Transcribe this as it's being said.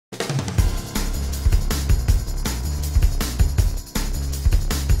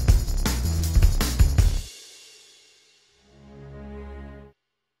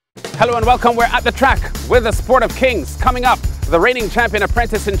Hello and welcome. We're at the track with the Sport of Kings. Coming up, the reigning champion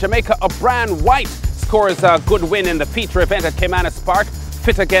apprentice in Jamaica, O'Brien White, scores a good win in the feature event at Caymanas Park.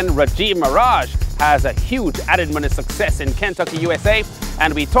 Fit again, Rajiv Maragh has a huge added money success in Kentucky, USA.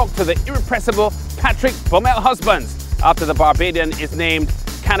 And we talk to the irrepressible Patrick Beaumont Husbands after the Barbadian is named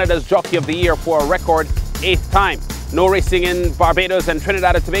Canada's Jockey of the Year for a record 8th time. No racing in Barbados and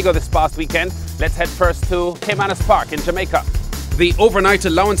Trinidad and Tobago this past weekend. Let's head first to Caymanas Park in Jamaica. The overnight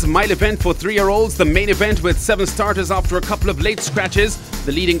allowance mile event for 3-year-olds, the main event with 7 starters after a couple of late scratches.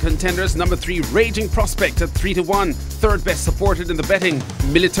 The leading contenders, number 3 Raging Prospect at 3-1, third best supported in the betting.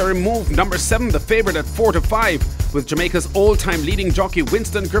 Military Move, number 7, the favourite at 4-5, with Jamaica's all-time leading jockey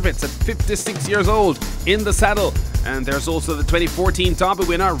Winston Griffiths at 56 years old in the saddle. And there's also the 2014 Derby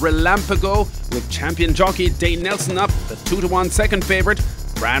winner Relampago, with champion jockey Dane Nelson up, the 2-1 second favourite.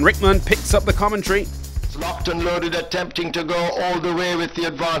 Brian Rickman picks up the commentary. Locked and loaded, attempting to go all the way with the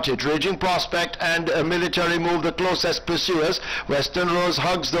advantage. Raging Prospect and a Military Move, the closest pursuers. Western Rose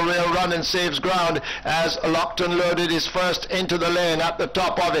hugs the rail run and saves ground as Locked and Loaded is first into the lane at the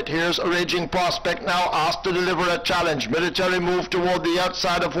top of it. Here's Raging Prospect now asked to deliver a challenge. Military Move toward the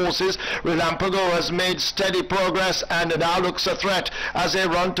outside of horses. Relampago has made steady progress and now looks a threat as they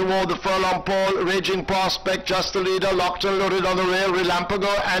run toward the furlong pole. Raging Prospect just the leader. Locked and Loaded on the rail.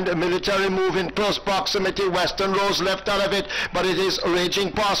 Relampago and a Military Move in close proximity. Western Rose left out of it, but it is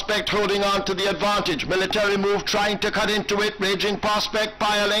Raging Prospect holding on to the advantage. Military Move trying to cut into it. Raging Prospect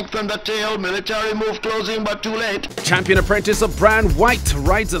by a length on the tail. Military Move closing, but too late. Champion apprentice O'Brien White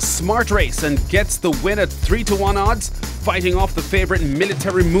rides a smart race and gets the win at 3-1 odds, fighting off the favourite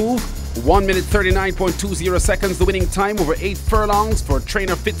Military Move. 1 minute 39.20 seconds, the winning time over 8 furlongs for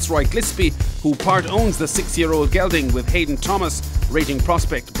trainer Fitzroy Gillespie, who part owns the 6-year-old gelding with Hayden Thomas, Raging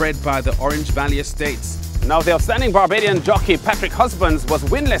Prospect, bred by the Orange Valley Estates. Now, the outstanding Barbadian jockey Patrick Husbands was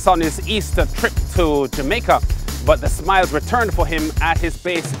winless on his Easter trip to Jamaica, but the smiles returned for him at his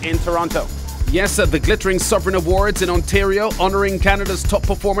base in Toronto. Yes, the glittering Sovereign Awards in Ontario, honouring Canada's top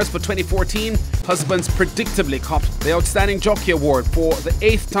performers for 2014, Husbands predictably copped the Outstanding Jockey Award for the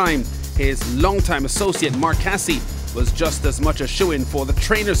 8th time. His longtime associate Mark Cassie was just as much a shoo-in for the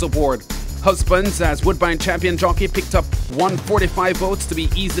Trainers Award. Husbands, as Woodbine champion jockey, picked up 145 votes to be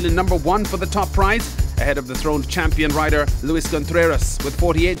easily number 1 for the top prize, ahead of the throned champion rider Luis Contreras with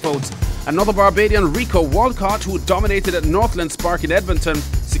 48 votes. Another Barbadian, Rico Walcott, who dominated at Northlands Park in Edmonton,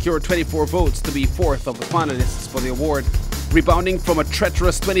 secured 24 votes to be 4th of the finalists for the award. Rebounding from a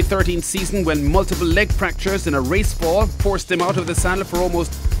treacherous 2013 season when multiple leg fractures and a race fall forced him out of the saddle for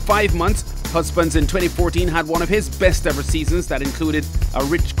almost 5 months, Husbands in 2014 had one of his best ever seasons that included a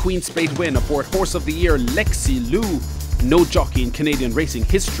rich Queen's Plate win aboard Horse of the Year Lexi Lou. No jockey in Canadian racing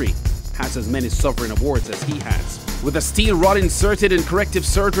history has as many Sovereign Awards as he has. With a steel rod inserted in corrective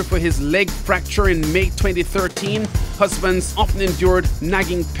surgery for his leg fracture in May 2013, Husbands often endured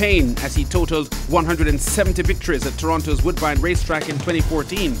nagging pain as he totaled 170 victories at Toronto's Woodbine Racetrack in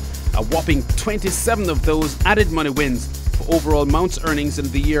 2014. A whopping 27 of those added money wins for overall mounts earnings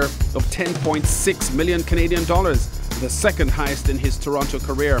in the year of 10.6 million Canadian dollars, the second highest in his Toronto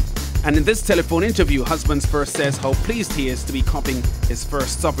career. And in this telephone interview, Husbands first says how pleased he is to be copping his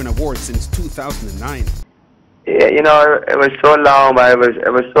first Sovereign Award since 2009. Yeah, you know, it was so long, but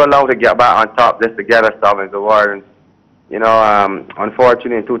it was so long to get back on top just to get a Sovereign's Award. And, you know,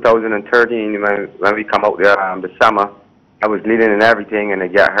 unfortunately in 2013, when we come out there the summer, I was leading in everything and I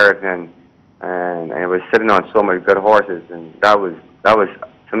got hurt and I was sitting on so many good horses, and that was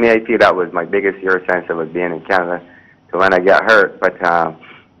to me, I feel that was my biggest year since I was being in Canada. So when I got hurt, but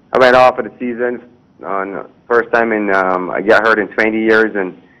I went off for the season on first time in I got hurt in 20 years,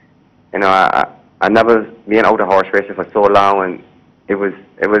 and you know I never been out of horse racing for so long, and it was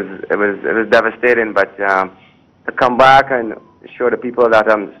devastating. But to come back and show the people that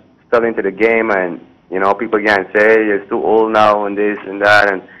I'm still into the game, and you know people can say you're too old now and this and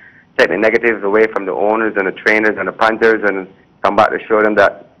that, and take the negatives away from the owners and the trainers and the punters, and come back to show them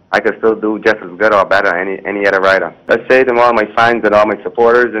that I can still do just as good or better than any other rider. I say to all my fans and all my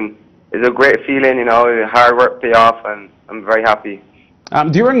supporters, and it's a great feeling, you know, hard work pay off, and I'm very happy.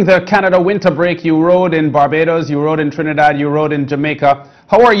 During the Canada winter break, you rode in Barbados, you rode in Trinidad, you rode in Jamaica.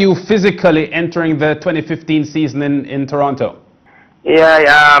 How are you physically entering the 2015 season in Toronto?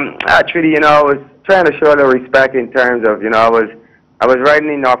 Yeah, actually, you know, I was trying to show the respect in terms of, you know, I was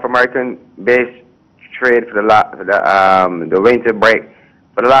riding in North American based trade for the winter break.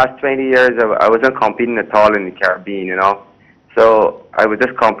 For the last 20 years, I wasn't competing at all in the Caribbean, you know. So I was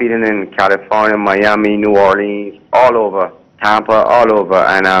just competing in California, Miami, New Orleans, all over, Tampa, all over.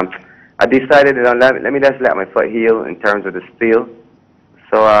 And I decided that let me just let my foot heal in terms of the steel.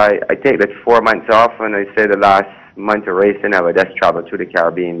 So I take the 4 months off, and I say the last month of racing, I would just travel through the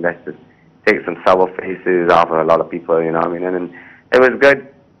Caribbean, just to take some sour faces off of a lot of people, you know what I mean? And it was good.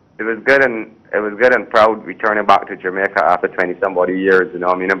 It was good and proud returning back to Jamaica after 20-somebody years, you know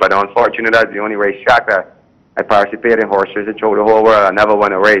what I mean? But unfortunately, that's the only racetrack that I participated in horse racing throughout the whole world. I never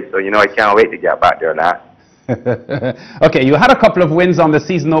won a race, so, you know, I can't wait to get back there now. Okay, you had a couple of wins on the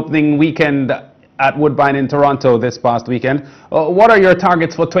season opening weekend at Woodbine in Toronto this past weekend. What are your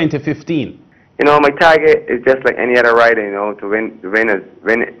targets for 2015? You know, my target is just like any other rider, you know, to win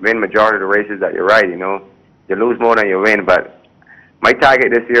majority of the races that you ride, you know. You lose more than you win, but my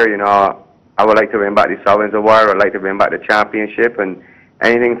target this year, you know, I would like to win back the Sovereigns Award. I'd like to win back the championship, and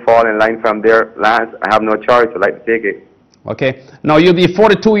anything fall in line from there, Lance, I have no choice. I'd like to take it. Okay. Now, you'll be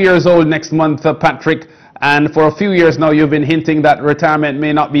 42 years old next month, Patrick, and for a few years now you've been hinting that retirement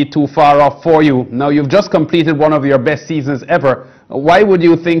may not be too far off for you. Now, you've just completed one of your best seasons ever. Why would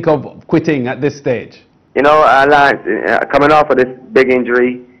you think of quitting at this stage? You know, Lance, coming off of this big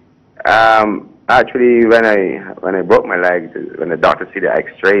injury, actually when I broke my leg, when the doctor see the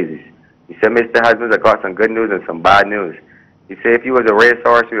x-rays, he said, Mr. Husbands, I got some good news and some bad news. He said, if you was a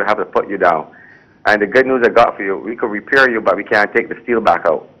racehorse, we would have to put you down. And the good news I got for you, we could repair you, but we can't take the steel back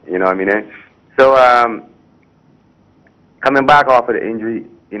out. You know what I mean? So, coming back off of the injury,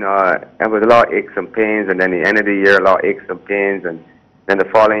 you know, it was a lot of aches and pains, and then the end of the year, a lot of aches and pains, and then the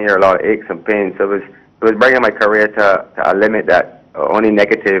following year, a lot of aches and pains. So it was bringing my career to a limit that only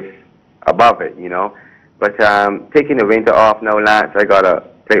negative above it, you know. But taking the winter off now, Lance, I got to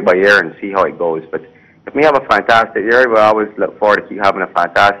play it by ear and see how it goes. But if we have a fantastic year, we'll always look forward to keep having a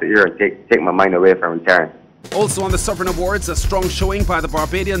fantastic year and take my mind away from retiring. Also on the Sovereign Awards, a strong showing by the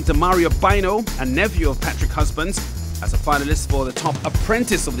Barbadian Demario Bino, a nephew of Patrick Husbands. As a finalist for the top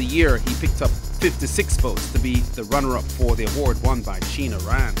apprentice of the year, he picked up 56 votes to be the runner-up for the award won by Sheena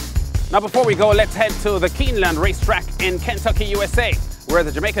Rand. Now before we go, let's head to the Keeneland Racetrack in Kentucky, USA, where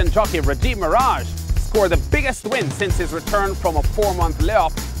the Jamaican jockey Rajiv Maragh scored the biggest win since his return from a 4-month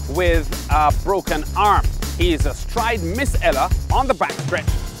layoff with a broken arm. He is astride Miss Ella on the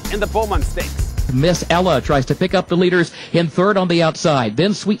backstretch in the Beaumont Stakes. Miss Ella tries to pick up the leaders in third on the outside.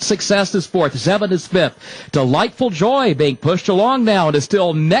 Then Sweet Success is fourth. Zevin is fifth. Delightful Joy being pushed along now and is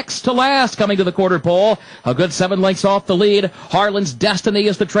still next to last coming to the quarter pole. A good 7 lengths off the lead. Harlan's Destiny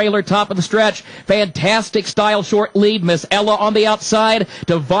is the trailer top of the stretch. Fantastic Style short lead. Miss Ella on the outside.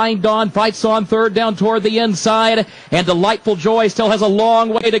 Divine Dawn fights on third down toward the inside. And Delightful Joy still has a long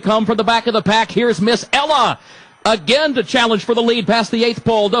way to come from the back of the pack. Here's Miss Ella again to challenge for the lead past the 8th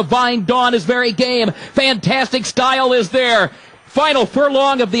pole. Divine Dawn is very game. Fantastic Style is there. Final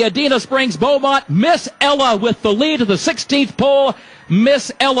furlong of the Adena Springs Beaumont. Miss Ella with the lead to the 16th pole.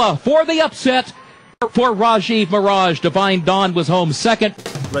 Miss Ella for the upset for Rajiv Maragh. Divine Dawn was home second.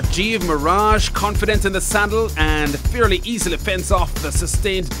 Rajiv Maragh confident in the saddle and fairly easily fends off the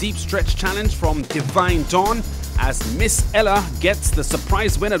sustained deep stretch challenge from Divine Dawn as Miss Ella gets the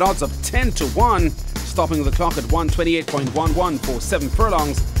surprise win at odds of 10-1. Stopping the clock at 128.11 for 7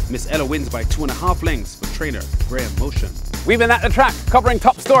 furlongs, Miss Ella wins by 2.5 lengths with trainer Graham Motion. We've been at the track covering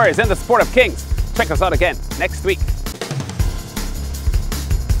top stories in the sport of kings. Check us out again next week.